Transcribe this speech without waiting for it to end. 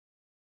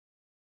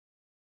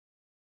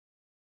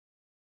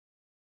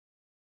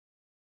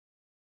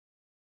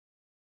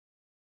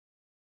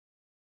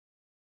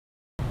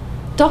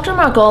Dr.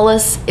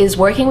 Margolis is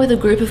working with a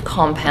group of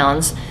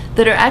compounds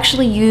that are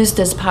actually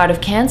used as part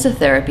of cancer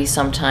therapy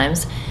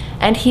sometimes,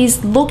 and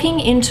he's looking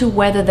into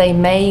whether they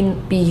may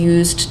be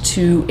used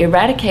to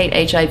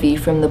eradicate HIV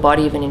from the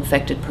body of an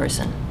infected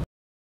person.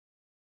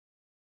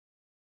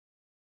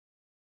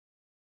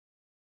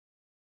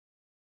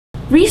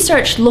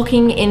 Research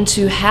looking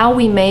into how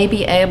we may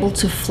be able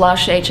to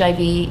flush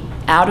HIV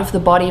out of the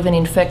body of an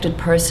infected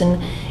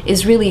person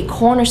is really a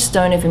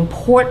cornerstone of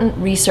important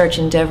research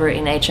endeavor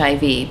in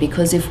HIV,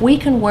 because if we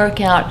can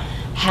work out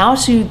how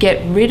to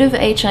get rid of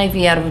HIV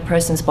out of a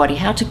person's body,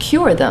 how to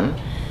cure them,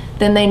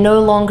 then they no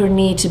longer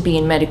need to be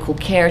in medical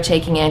care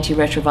taking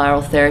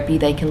antiretroviral therapy.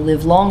 They can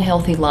live long,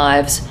 healthy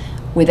lives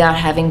without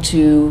having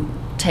to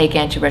take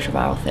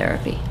antiretroviral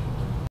therapy.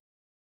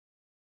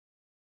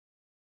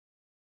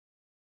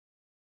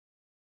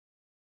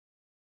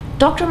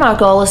 Dr.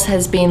 Margolis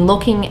has been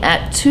looking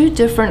at 2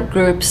 different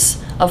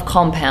groups of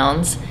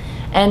compounds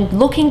and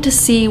looking to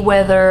see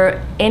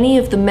whether any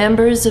of the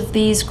members of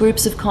these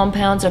groups of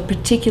compounds are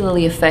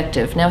particularly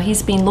effective. Now,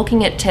 he's been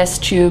looking at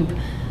test tube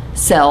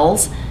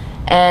cells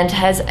and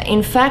has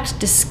in fact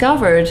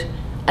discovered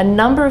a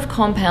number of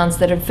compounds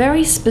that are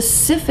very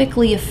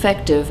specifically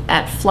effective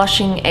at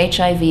flushing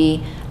HIV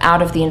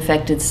out of the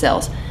infected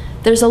cells.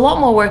 There's a lot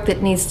more work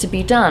that needs to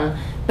be done,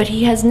 but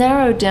he has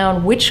narrowed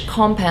down which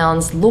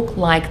compounds look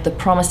like the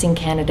promising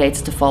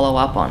candidates to follow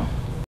up on.